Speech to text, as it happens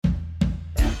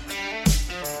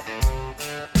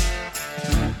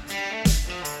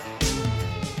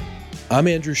I'm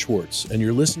Andrew Schwartz, and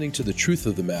you're listening to The Truth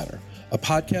of the Matter, a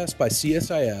podcast by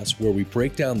CSIS where we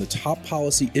break down the top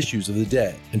policy issues of the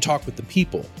day and talk with the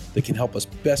people that can help us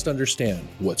best understand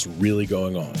what's really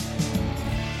going on.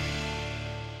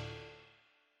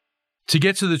 To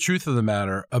get to the truth of the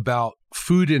matter about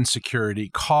food insecurity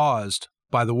caused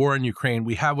by the war in Ukraine,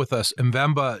 we have with us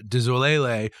Mvemba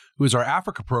Dizolele, who is our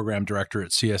Africa Program Director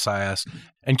at CSIS,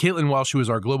 and Caitlin Welsh, who is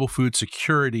our Global Food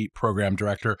Security Program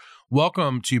Director.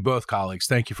 Welcome to you both, colleagues.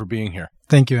 Thank you for being here.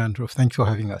 Thank you, Andrew. Thank you for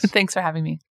having us. Thanks for having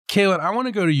me. Caitlin, I want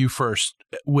to go to you first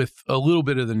with a little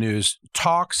bit of the news.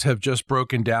 Talks have just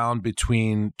broken down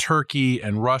between Turkey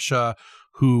and Russia,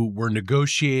 who were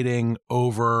negotiating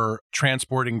over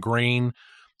transporting grain.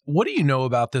 What do you know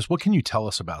about this? What can you tell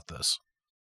us about this?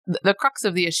 The crux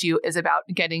of the issue is about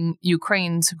getting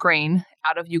Ukraine's grain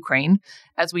out of Ukraine.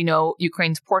 As we know,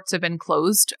 Ukraine's ports have been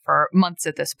closed for months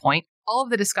at this point. All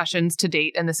of the discussions to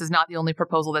date, and this is not the only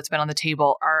proposal that's been on the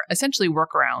table, are essentially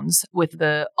workarounds, with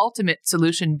the ultimate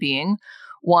solution being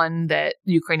one that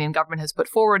the Ukrainian government has put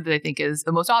forward that I think is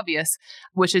the most obvious,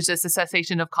 which is just a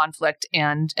cessation of conflict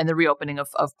and the reopening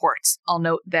of ports. I'll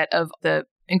note that of the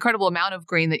incredible amount of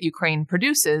grain that Ukraine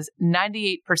produces,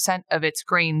 98% of its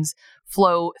grains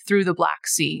flow through the Black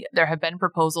Sea. There have been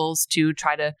proposals to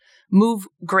try to move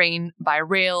grain by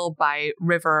rail, by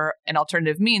river, and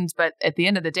alternative means. But at the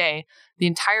end of the day, the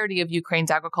entirety of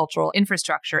Ukraine's agricultural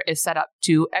infrastructure is set up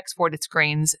to export its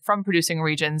grains from producing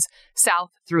regions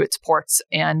south through its ports.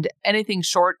 And anything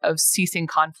short of ceasing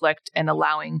conflict and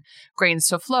allowing grains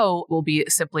to flow will be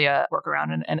simply a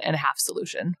workaround and a half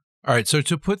solution. All right. So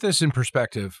to put this in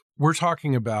perspective, we're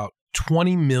talking about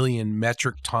 20 million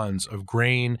metric tons of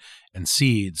grain and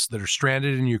seeds that are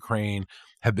stranded in Ukraine,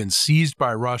 have been seized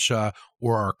by Russia,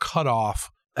 or are cut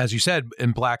off, as you said,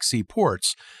 in Black Sea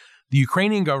ports. The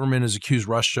Ukrainian government has accused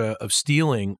Russia of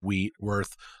stealing wheat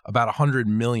worth about 100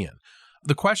 million.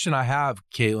 The question I have,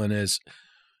 Caitlin, is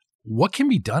what can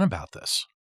be done about this?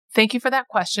 Thank you for that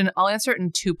question. I'll answer it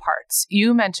in two parts.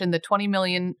 You mentioned the 20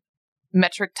 million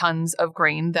metric tons of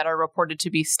grain that are reported to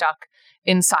be stuck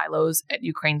in silos at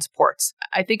Ukraine's ports.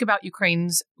 I think about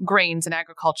Ukraine's grains and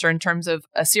agriculture in terms of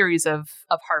a series of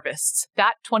harvests.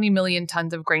 That 20 million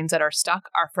tons of grains that are stuck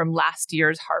are from last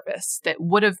year's harvests that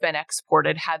would have been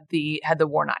exported had the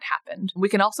war not happened. We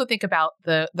can also think about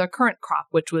the current crop,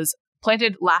 which was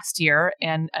planted last year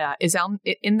and is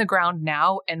in the ground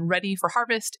now and ready for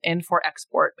harvest and for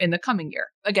export in the coming year.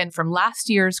 Again, from last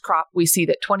year's crop, we see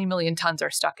that 20 million tons are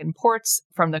stuck in ports.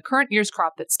 From the current year's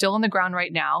crop that's still in the ground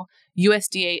right now,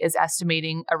 USDA is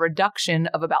estimating a reduction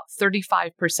of about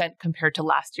 35% compared to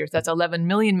last year's. That's 11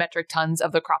 million metric tons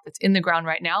of the crop that's in the ground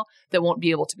right now that won't be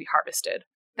able to be harvested.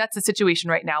 That's the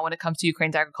situation right now when it comes to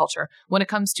Ukraine's agriculture. When it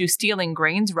comes to stealing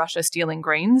grains, Russia stealing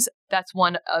grains, that's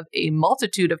one of a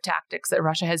multitude of tactics that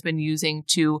Russia has been using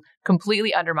to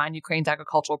completely undermine Ukraine's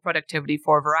agricultural productivity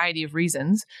for a variety of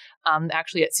reasons.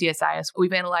 Actually, at CSIS,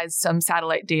 we've analyzed some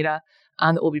satellite data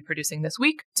that we'll be producing this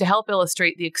week to help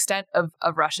illustrate the extent of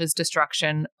Russia's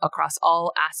destruction across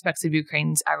all aspects of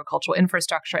Ukraine's agricultural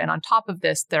infrastructure. And on top of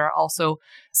this, there are also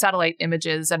satellite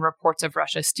images and reports of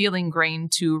Russia stealing grain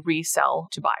to resell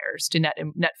to buyers, to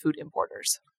net food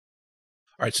importers.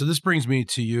 All right, so this brings me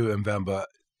to you, Mvemba.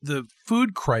 The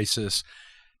food crisis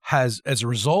has, as a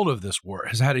result of this war,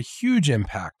 has had a huge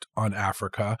impact on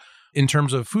Africa in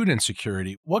terms of food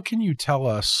insecurity. What can you tell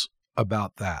us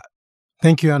about that?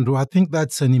 Thank you, Andrew. I think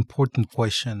that's an important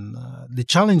question. The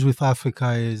challenge with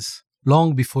Africa is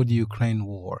long before the Ukraine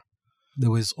war,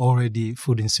 there was already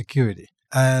food insecurity.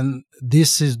 And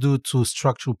this is due to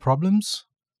structural problems,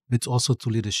 but also to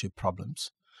leadership problems.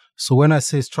 So when I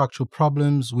say structural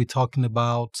problems, we're talking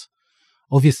about,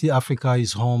 obviously, Africa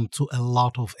is home to a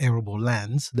lot of arable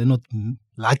lands. They're not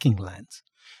lacking lands.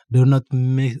 They're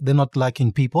not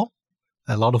lacking people,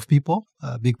 a lot of people,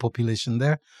 a big population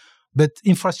there, but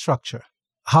infrastructure.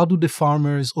 How do the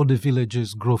farmers or the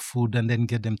villagers grow food and then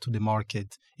get them to the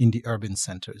market in the urban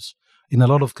centers? In a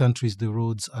lot of countries, the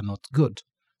roads are not good,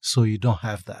 so you don't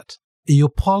have that. Your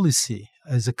policy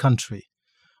as a country,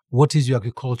 what is your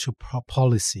agriculture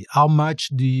policy? How much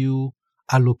do you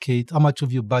allocate? How much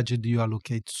of your budget do you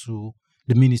allocate to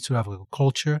the Ministry of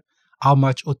Agriculture? How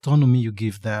much autonomy you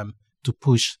give them to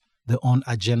push their own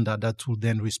agenda that will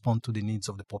then respond to the needs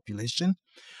of the population?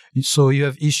 So you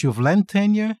have issue of land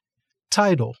tenure,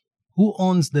 title. Who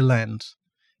owns the land?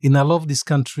 In a lot of these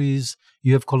countries,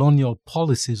 you have colonial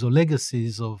policies or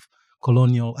legacies of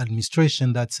colonial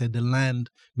administration that said the land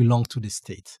belongs to the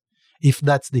state. If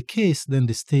that's the case, then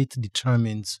the state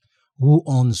determines who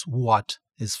owns what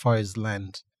as far as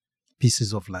land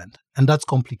pieces of land. And that's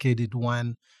complicated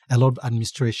when a lot of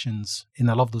administrations in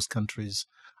a lot of those countries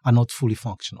are not fully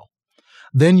functional.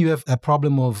 Then you have a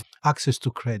problem of access to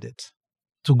credit.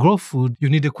 To grow food, you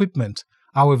need equipment,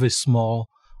 however small.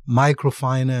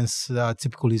 Microfinance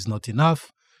typically is not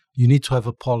enough. You need to have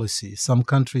a policy. Some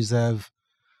countries have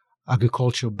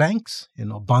agricultural banks,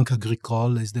 Banque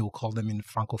Agricole, as they will call them in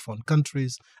Francophone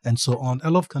countries, and so on. A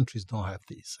lot of countries don't have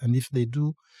these. And if they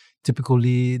do,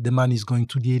 typically the money is going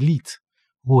to the elite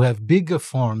who have bigger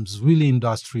farms, really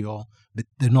industrial, but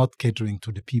they're not catering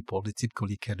to the people. They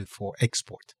typically cater for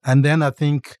export. And then I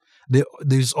think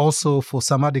there's also, for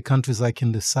some other countries like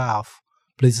in the South,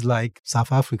 places like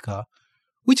South Africa,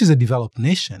 which is a developed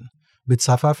nation, but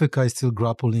South Africa is still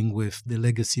grappling with the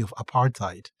legacy of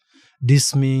apartheid.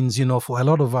 This means, for a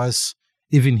lot of us,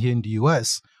 even here in the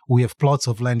US, we have plots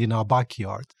of land in our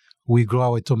backyard. We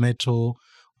grow our tomato.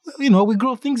 We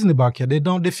grow things in the backyard.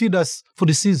 They feed us for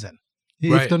the season.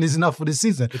 Right. If is enough for the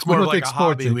season. It's more like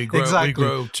exporting. A hobby. We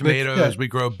grow tomatoes, we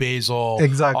grow basil,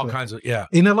 all kinds of,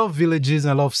 In a lot of villages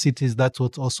and a lot of cities, that's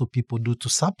what also people do to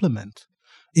supplement.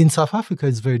 In South Africa,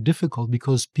 it's very difficult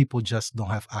because people just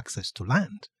don't have access to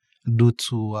land due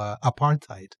to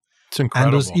apartheid. It's incredible.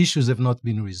 And those issues have not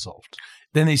been resolved.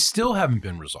 Then they still haven't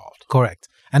been resolved. Correct.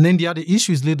 And then the other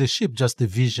issue is leadership, just the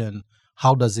vision.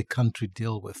 How does a country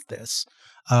deal with this?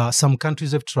 Some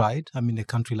countries have tried. A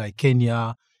country like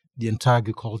Kenya, the entire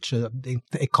agriculture, the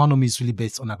economy is really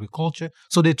based on agriculture.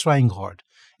 So they're trying hard.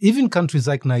 Even countries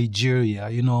like Nigeria,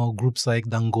 groups like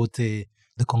Dangote,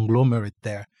 the conglomerate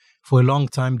there, for a long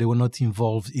time, they were not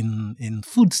involved in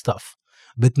food stuff.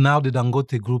 But now the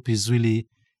Dangote group is really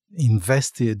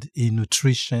invested in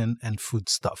nutrition and food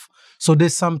stuff. So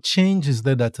there's some changes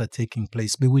there that are taking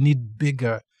place, but we need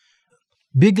bigger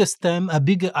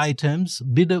items,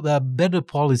 better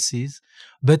policies.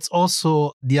 But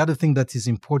also the other thing that is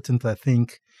important, I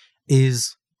think,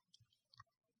 is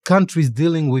countries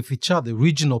dealing with each other,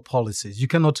 regional policies. You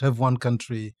cannot have one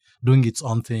country doing its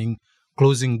own thing,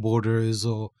 closing borders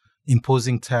or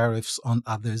imposing tariffs on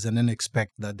others, and then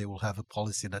expect that they will have a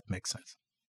policy that makes sense.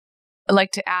 I'd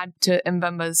like to add to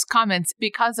Mvemba's comments,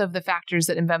 because of the factors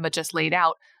that Mvemba just laid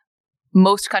out,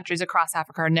 most countries across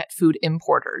Africa are net food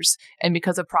importers. And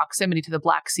because of proximity to the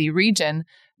Black Sea region,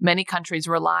 many countries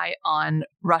rely on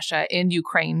Russia and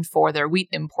Ukraine for their wheat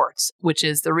imports, which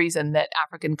is the reason that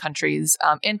African countries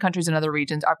and countries in other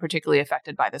regions are particularly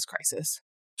affected by this crisis.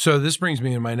 So this brings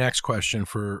me to my next question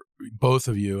for both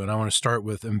of you, and I want to start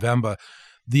with Mvemba.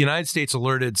 The United States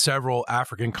alerted several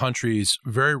African countries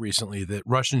very recently that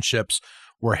Russian ships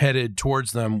were headed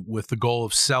towards them with the goal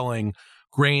of selling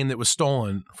grain that was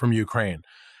stolen from Ukraine.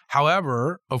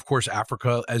 However, of course,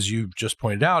 Africa, as you just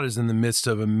pointed out, is in the midst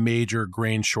of a major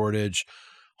grain shortage.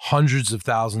 Hundreds of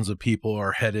thousands of people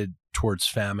are headed towards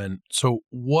famine. So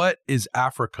what is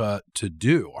Africa to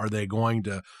do? Are they going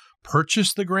to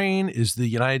purchase the grain? Is the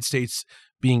United States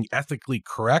being ethically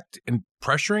correct in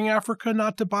pressuring Africa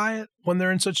not to buy it when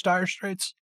they're in such dire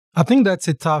straits? I think that's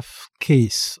a tough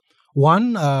case.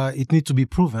 One, it needs to be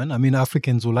proven.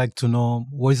 Africans would like to know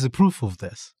what is the proof of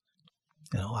this.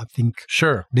 I think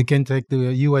sure they can take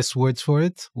the U.S. words for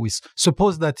it. We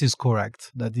suppose that is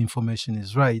correct, that the information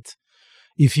is right.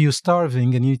 If you're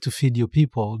starving and you need to feed your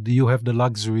people, do you have the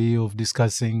luxury of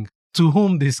discussing to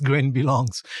whom this grain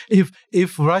belongs?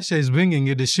 If Russia is bringing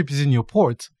it, the ship is in your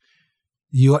port,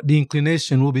 the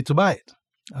inclination will be to buy it.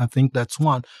 I think that's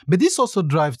one. But this also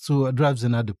drives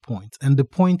another point. And the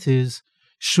point is,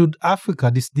 should Africa,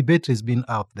 this debate has been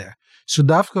out there, should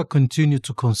Africa continue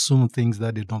to consume things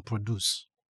that they don't produce?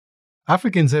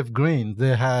 Africans have grain.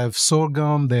 They have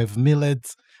sorghum, they have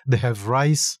millet, they have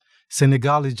rice.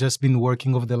 Senegal has just been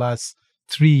working over the last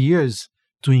 3 years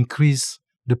to increase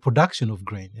the production of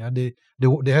grain. Yeah,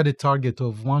 they had a target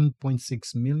of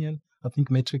 1.6 million, I think,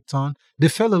 metric ton. They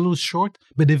fell a little short,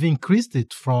 but they've increased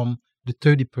it from the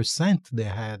 30% they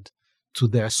had to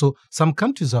there. So some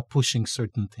countries are pushing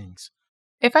certain things.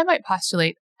 If I might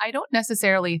postulate, I don't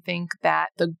necessarily think that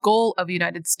the goal of the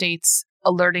United States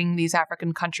alerting these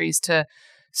African countries to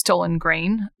stolen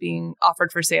grain being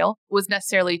offered for sale was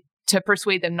necessarily to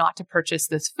persuade them not to purchase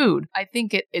this food. I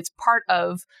think it's part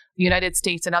of the United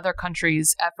States and other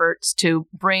countries' efforts to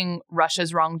bring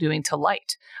Russia's wrongdoing to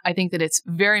light. I think that it's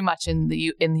very much in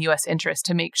the U.S. interest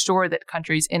to make sure that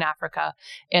countries in Africa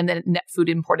and that net food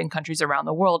importing countries around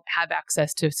the world have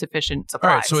access to sufficient supplies.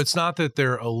 All right, so it's not that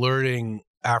they're alerting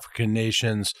African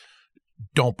nations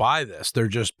don't buy this. They're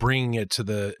just bringing it to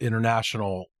the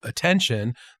international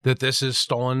attention that this is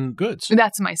stolen goods.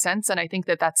 That's my sense, and I think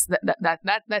that's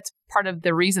part of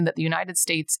the reason that the United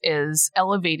States is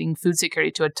elevating food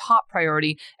security to a top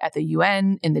priority at the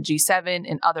UN, in the G7,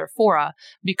 in other fora,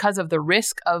 because of the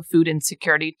risk of food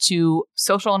insecurity to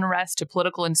social unrest, to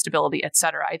political instability, et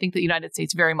cetera. I think the United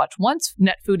States very much wants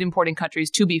net food importing countries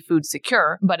to be food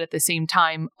secure, but at the same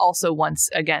time also wants,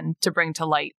 again, to bring to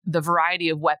light the variety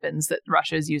of weapons that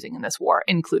Russia is using in this war,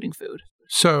 including food.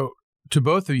 So, to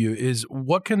both of you, is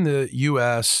what can the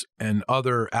U.S. and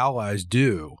other allies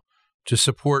do to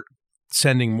support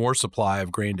sending more supply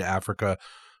of grain to Africa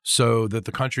so that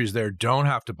the countries there don't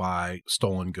have to buy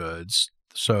stolen goods,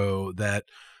 so that,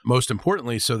 most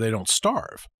importantly, so they don't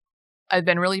starve? I've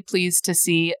been really pleased to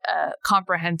see a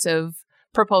comprehensive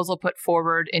proposal put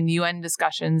forward in UN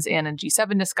discussions and in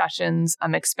G7 discussions.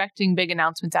 I'm expecting big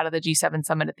announcements out of the G7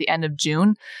 summit at the end of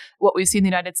June. What we've seen the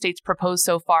United States propose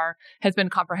so far has been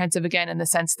comprehensive, again, in the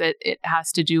sense that it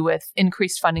has to do with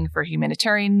increased funding for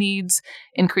humanitarian needs,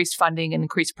 increased funding and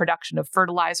increased production of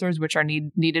fertilizers, which are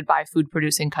needed by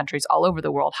food-producing countries all over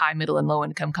the world, high, middle, and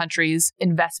low-income countries,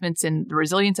 investments in the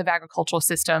resilience of agricultural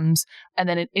systems, and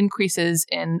then it increases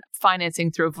in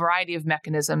financing through a variety of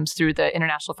mechanisms through the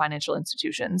international financial institutions.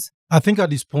 I think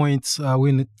at this point, we're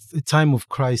in a time of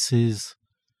crisis.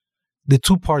 The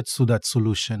two parts to that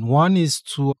solution. One is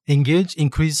to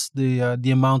increase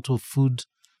the amount of food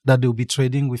that they'll be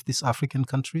trading with these African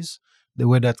countries, the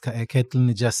way that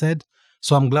Kathleen just said.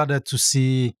 So I'm glad to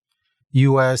see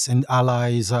U.S. and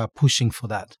allies are pushing for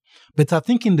that. But I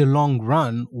think in the long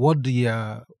run, what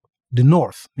the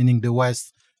North, meaning the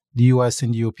West, the U.S.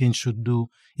 and the Europeans should do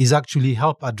is actually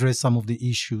help address some of the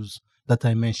issues that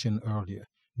I mentioned earlier,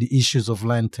 the issues of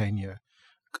land tenure,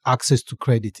 access to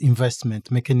credit,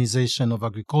 investment, mechanization of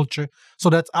agriculture, so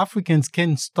that Africans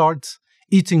can start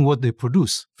eating what they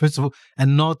produce, first of all,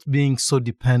 and not being so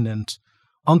dependent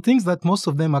on things that most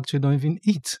of them actually don't even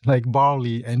eat, like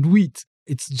barley and wheat.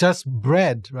 It's just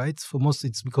bread, right? For most,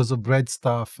 it's because of bread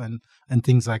stuff and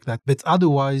things like that. But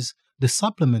otherwise, the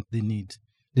supplement they need,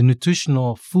 the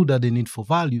nutritional food that they need for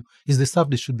value, is the stuff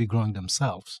they should be growing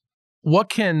themselves. What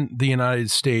can the United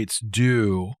States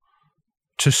do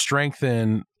to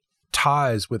strengthen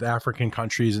ties with African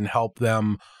countries and help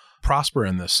them prosper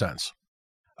in this sense?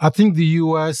 I think the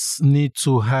U.S. need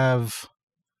to lift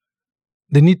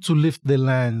the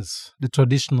lens, the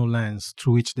traditional lens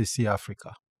through which they see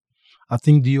Africa. I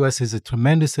think the U.S. has a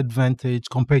tremendous advantage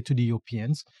compared to the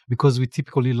Europeans because we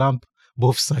typically lump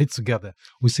both sides together.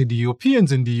 We say the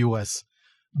Europeans and the U.S.,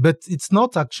 but it's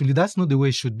not actually, that's not the way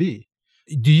it should be.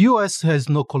 The U.S. has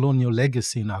no colonial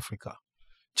legacy in Africa,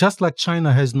 just like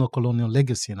China has no colonial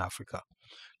legacy in Africa.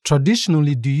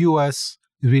 Traditionally, the U.S.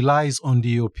 relies on the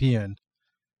European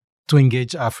to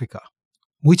engage Africa,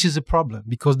 which is a problem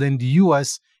because then the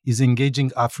U.S. is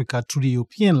engaging Africa through the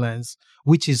European lens,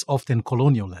 which is often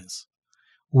colonial lens,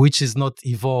 which is not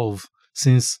evolved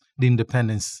since the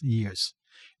independence years.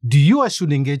 The U.S.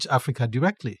 should engage Africa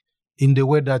directly in the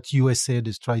way that USAID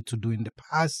has tried to do in the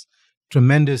past.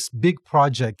 Tremendous big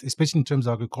project, especially in terms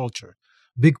of agriculture,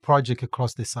 big project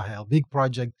across the Sahel, big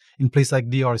project in places like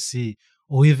DRC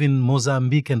or even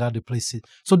Mozambique and other places.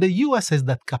 So the U.S. has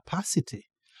that capacity.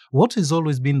 What has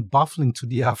always been baffling to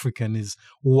the African is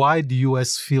why the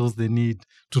U.S. feels the need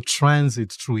to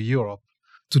transit through Europe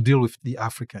to deal with the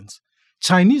Africans.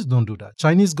 Chinese don't do that.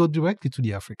 Chinese go directly to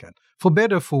the African, for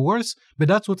better, for worse, but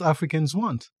that's what Africans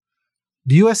want.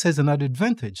 The U.S. has another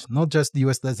advantage. Not just the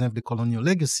U.S. doesn't have the colonial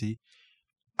legacy.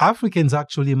 Africans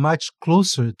actually much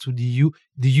closer to the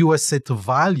U.S. set of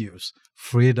values,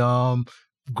 freedom,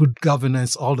 good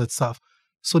governance, all that stuff.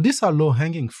 So these are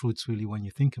low-hanging fruits, really, when you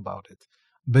think about it.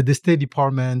 But the State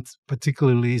Department,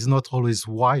 particularly, is not always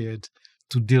wired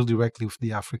to deal directly with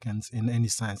the Africans in any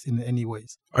sense, in any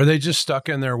ways. Are they just stuck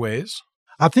in their ways?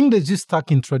 I think they're just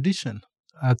stuck in tradition.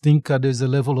 I think there's a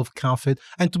level of comfort.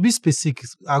 And to be specific,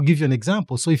 I'll give you an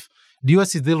example. So if the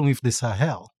U.S. is dealing with the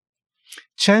Sahel,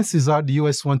 chances are the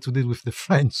U.S. want to deal with the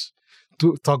French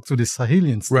to talk to the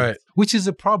Sahelian states, right? Which is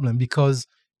a problem because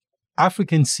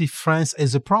Africans see France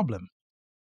as a problem.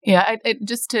 Yeah,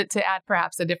 just to add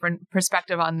perhaps a different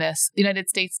perspective on this, the United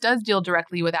States does deal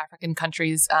directly with African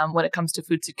countries when it comes to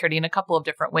food security in a couple of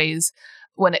different ways.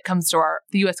 when it comes to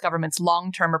the U.S. government's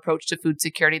long-term approach to food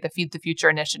security, the Feed the Future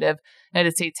initiative. The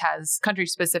United States has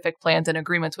country-specific plans and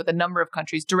agreements with a number of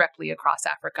countries directly across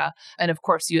Africa. And of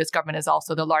course, the U.S. government is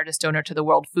also the largest donor to the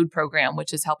World Food Program,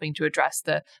 which is helping to address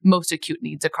the most acute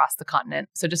needs across the continent.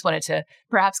 So just wanted to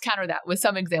perhaps counter that with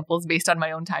some examples based on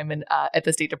my own time at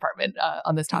the State Department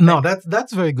on this topic. No,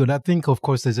 that's very good. I think, of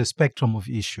course, there's a spectrum of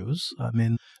issues. I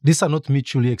mean, these are not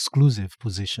mutually exclusive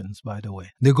positions, by the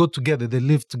way. They go together. They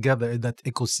live together in that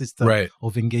ecosystem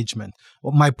of engagement.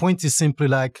 Well, my point is simply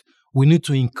like we need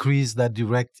to increase that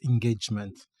direct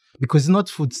engagement because it's not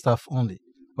food stuff only,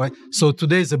 right? So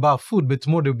today is about food, but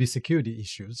tomorrow there'll be security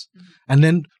issues. Mm-hmm. And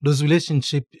then those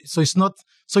relationships, so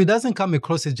it doesn't come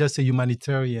across as just a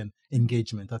humanitarian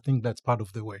engagement. I think that's part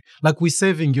of the way. Like we're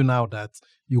saving you now that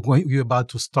you're about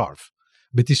to starve,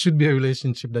 but it should be a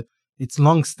relationship that it's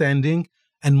long-standing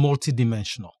and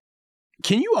multidimensional.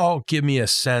 Can you all give me a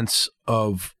sense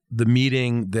of the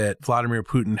meeting that Vladimir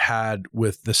Putin had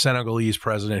with the Senegalese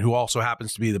president, who also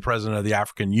happens to be the president of the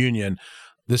African Union?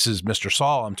 This is Mr.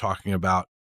 Saul I'm talking about.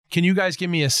 Can you guys give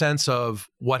me a sense of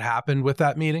what happened with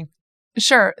that meeting?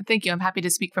 Sure. Thank you. I'm happy to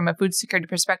speak from a food security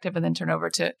perspective and then turn over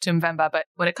to Mvemba. But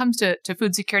when it comes to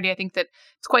food security, I think that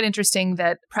it's quite interesting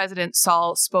that President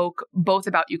Saul spoke both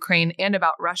about Ukraine and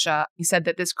about Russia. He said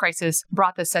that this crisis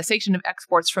brought the cessation of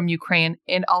exports from Ukraine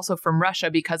and also from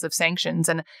Russia because of sanctions.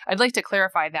 And I'd like to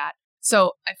clarify that.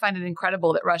 So I find it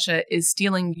incredible that Russia is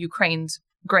stealing Ukraine's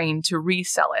grain to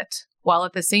resell it, while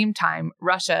at the same time,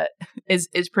 Russia is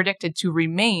predicted to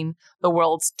remain the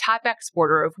world's top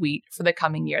exporter of wheat for the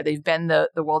coming year. They've been the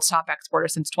world's top exporter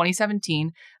since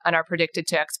 2017 and are predicted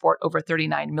to export over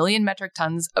 39 million metric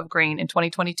tons of grain in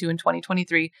 2022 and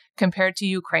 2023, compared to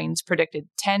Ukraine's predicted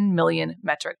 10 million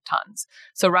metric tons.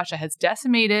 So Russia has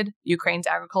decimated Ukraine's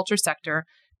agriculture sector,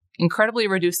 incredibly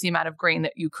reduced the amount of grain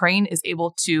that Ukraine is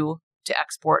able to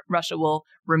export. Russia will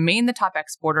remain the top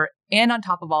exporter, and on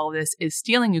top of all of this is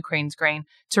stealing Ukraine's grain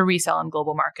to resell on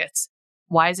global markets.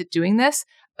 Why is it doing this?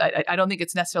 I don't think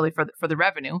it's necessarily for the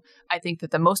revenue. I think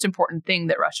that the most important thing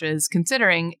that Russia is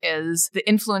considering is the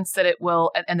influence that it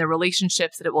will and the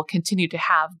relationships that it will continue to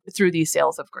have through these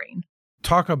sales of grain.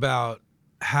 Talk about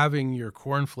having your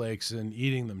cornflakes and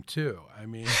eating them too. I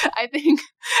mean, I think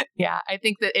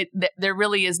that there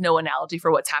really is no analogy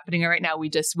for what's happening right now. We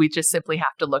just simply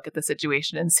have to look at the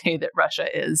situation and say that Russia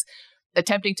is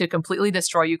attempting to completely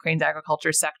destroy Ukraine's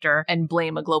agriculture sector and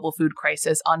blame a global food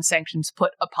crisis on sanctions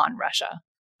put upon Russia.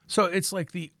 So it's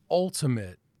like the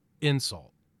ultimate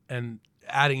insult and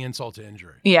adding insult to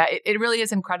injury. Yeah, it really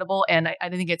is incredible. And I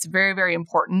think it's very, very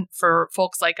important for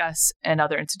folks like us and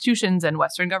other institutions and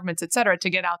Western governments, et cetera, to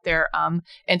get out there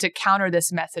and to counter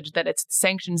this message that it's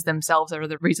sanctions themselves that are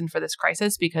the reason for this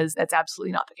crisis, because that's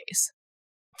absolutely not the case.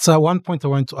 So one point I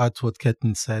want to add to what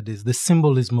Ketan said is the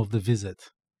symbolism of the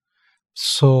visit.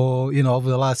 So, over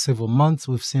the last several months,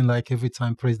 we've seen like every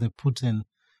time President Putin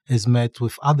has met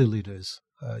with other leaders,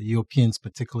 Europeans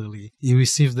particularly, he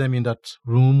received them in that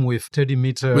room with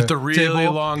 30-meter with the really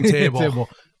long table.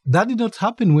 That did not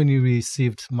happen when he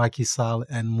received Macky Sall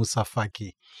and Moussa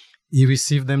Faki. He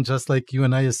received them just like you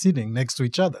and I are sitting next to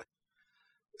each other.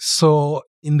 So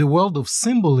in the world of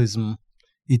symbolism,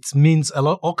 it means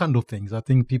all kinds of things. I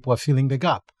think people are filling the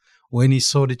gap. When he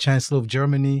saw the Chancellor of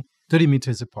Germany 30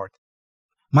 meters apart,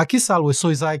 Macky Sall was, so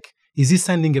he's like, is he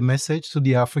sending a message to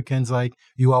the Africans like,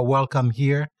 you are welcome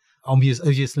here?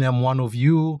 Obviously, I'm one of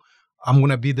you. I'm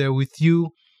going to be there with you,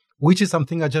 which is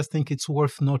something I just think it's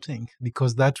worth noting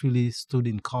because that really stood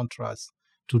in contrast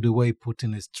to the way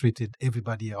Putin has treated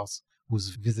everybody else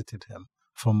who's visited him,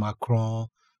 from Macron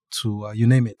to you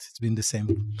name it. It's been the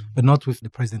same, but not with the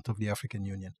president of the African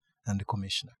Union and the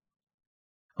commissioner.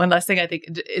 One last thing, I think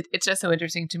it's just so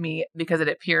interesting to me because it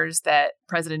appears that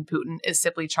President Putin is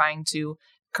simply trying to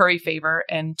curry favor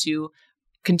and to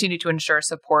continue to ensure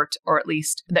support, or at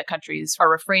least that countries are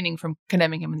refraining from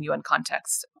condemning him in the UN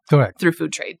context. Correct. Through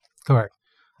food trade. Correct.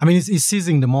 I mean, he's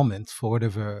seizing the moment for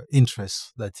whatever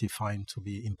interests that he finds to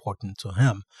be important to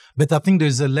him. But I think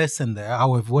there's a lesson there,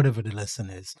 however, whatever the lesson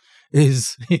is,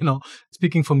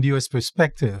 speaking from the U.S.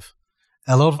 perspective,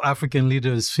 a lot of African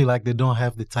leaders feel like they don't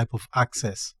have the type of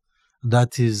access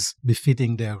that is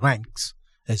befitting their ranks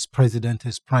as president,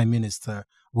 as prime minister,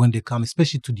 when they come,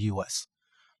 especially to the U.S.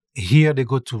 Here they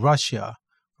go to Russia.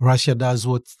 Russia does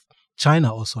what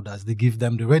China also does. They give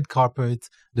them the red carpet,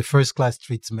 the first-class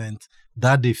treatment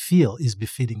that they feel is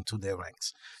befitting to their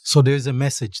ranks. So there's a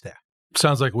message there.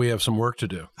 Sounds like we have some work to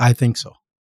do. I think so.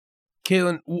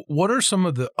 Caitlin, what are some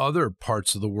of the other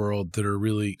parts of the world that are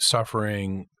really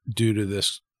suffering due to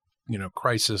this,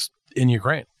 crisis in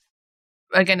Ukraine?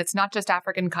 again, it's not just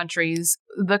African countries.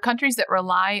 The countries that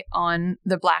rely on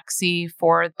the Black Sea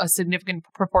for a significant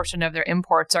proportion of their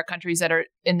imports are countries that are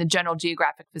in the general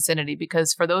geographic vicinity,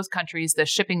 because for those countries, the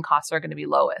shipping costs are going to be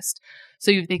lowest.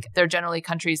 So you think they're generally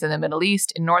countries in the Middle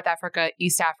East, in North Africa,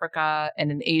 East Africa,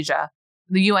 and in Asia.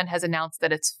 The UN has announced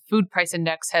that its food price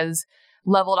index has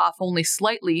leveled off only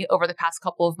slightly over the past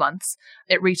couple of months.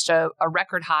 It reached a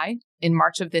record high in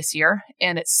March of this year,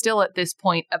 and it's still at this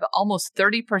point of almost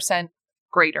 30%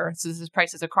 greater. So this is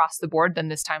prices across the board than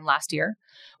this time last year.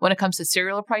 When it comes to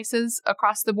cereal prices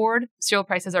across the board, cereal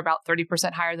prices are about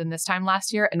 30% higher than this time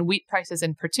last year, and wheat prices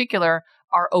in particular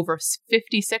are over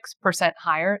 56%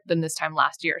 higher than this time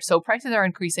last year. So prices are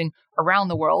increasing around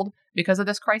the world because of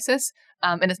this crisis.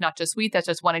 And it's not just wheat, that's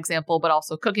just one example, but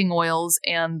also cooking oils,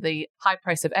 and the high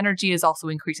price of energy is also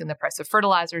increasing the price of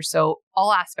fertilizer. So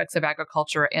all aspects of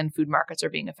agriculture and food markets are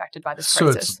being affected by this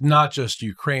crisis. So it's not just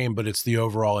Ukraine, but it's the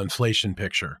overall inflation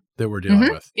picture that we're dealing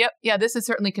with. Yep. Yeah, this is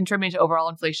certainly contributing to overall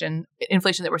inflation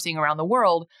that we're seeing around the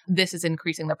world. This is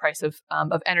increasing the price of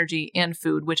energy and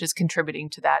food, which is contributing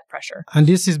to that pressure. And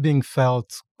this is being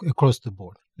felt across the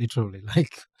board, literally.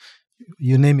 Like,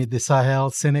 you name it, the Sahel,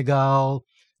 Senegal,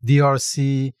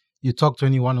 DRC, you talk to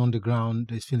anyone on the ground,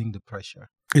 they're feeling the pressure.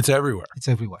 It's everywhere. It's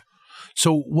everywhere.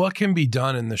 So what can be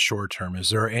done in the short term? Is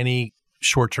there any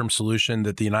short-term solution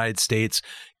that the United States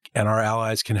and our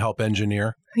allies can help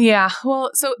engineer? Yeah,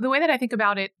 well, so the way that I think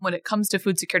about it when it comes to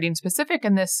food security in specific,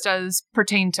 and this does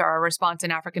pertain to our response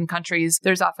in African countries,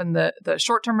 there's often the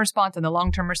short-term response and the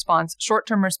long-term response.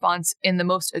 Short-term response in the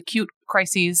most acute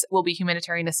crises will be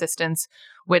humanitarian assistance,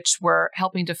 which we're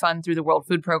helping to fund through the World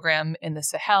Food Program in the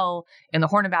Sahel, in the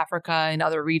Horn of Africa, and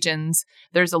other regions.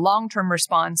 There's a long-term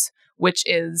response, which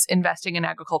is investing in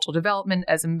agricultural development,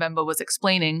 as Mvemba was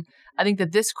explaining. I think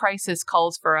that this crisis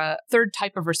calls for a third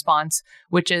type of response,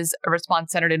 which is a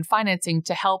response centered in financing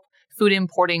to help food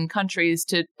importing countries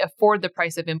to afford the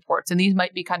price of imports. And these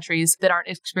might be countries that aren't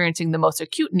experiencing the most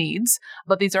acute needs,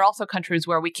 but these are also countries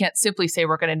where we can't simply say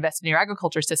we're going to invest in your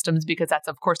agriculture systems, because that's,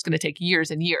 of course, going to take years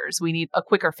and years. We need a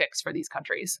quicker fix for these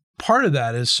countries. Part of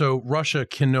that is so Russia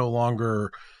can no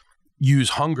longer use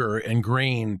hunger and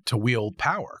grain to wield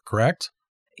power, correct?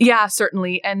 Yeah,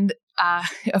 certainly. And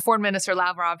Foreign Minister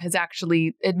Lavrov has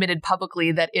actually admitted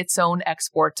publicly that its own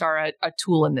exports are a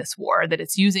tool in this war, that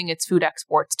it's using its food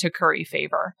exports to curry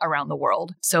favor around the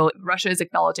world. So Russia is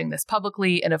acknowledging this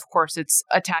publicly. And of course, it's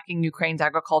attacking Ukraine's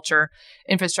agriculture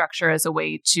infrastructure as a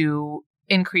way to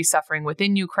increase suffering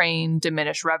within Ukraine,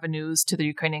 diminish revenues to the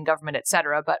Ukrainian government, et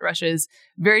cetera. But Russia is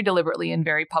very deliberately and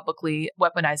very publicly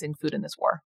weaponizing food in this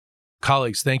war.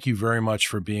 Colleagues, thank you very much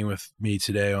for being with me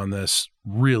today on this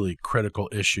really critical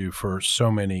issue for so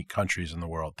many countries in the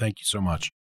world. Thank you so much.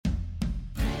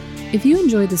 If you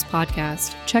enjoyed this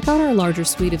podcast, check out our larger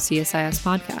suite of CSIS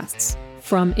podcasts.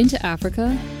 From Into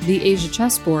Africa, The Asia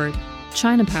Chessboard,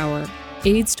 China Power,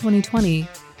 AIDS 2020,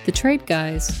 The Trade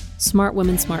Guys, Smart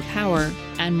Women, Smart Power,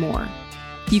 and more.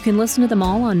 You can listen to them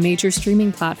all on major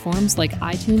streaming platforms like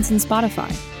iTunes and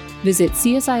Spotify. Visit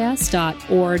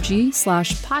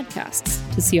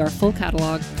csis.org/podcasts to see our full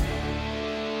catalog.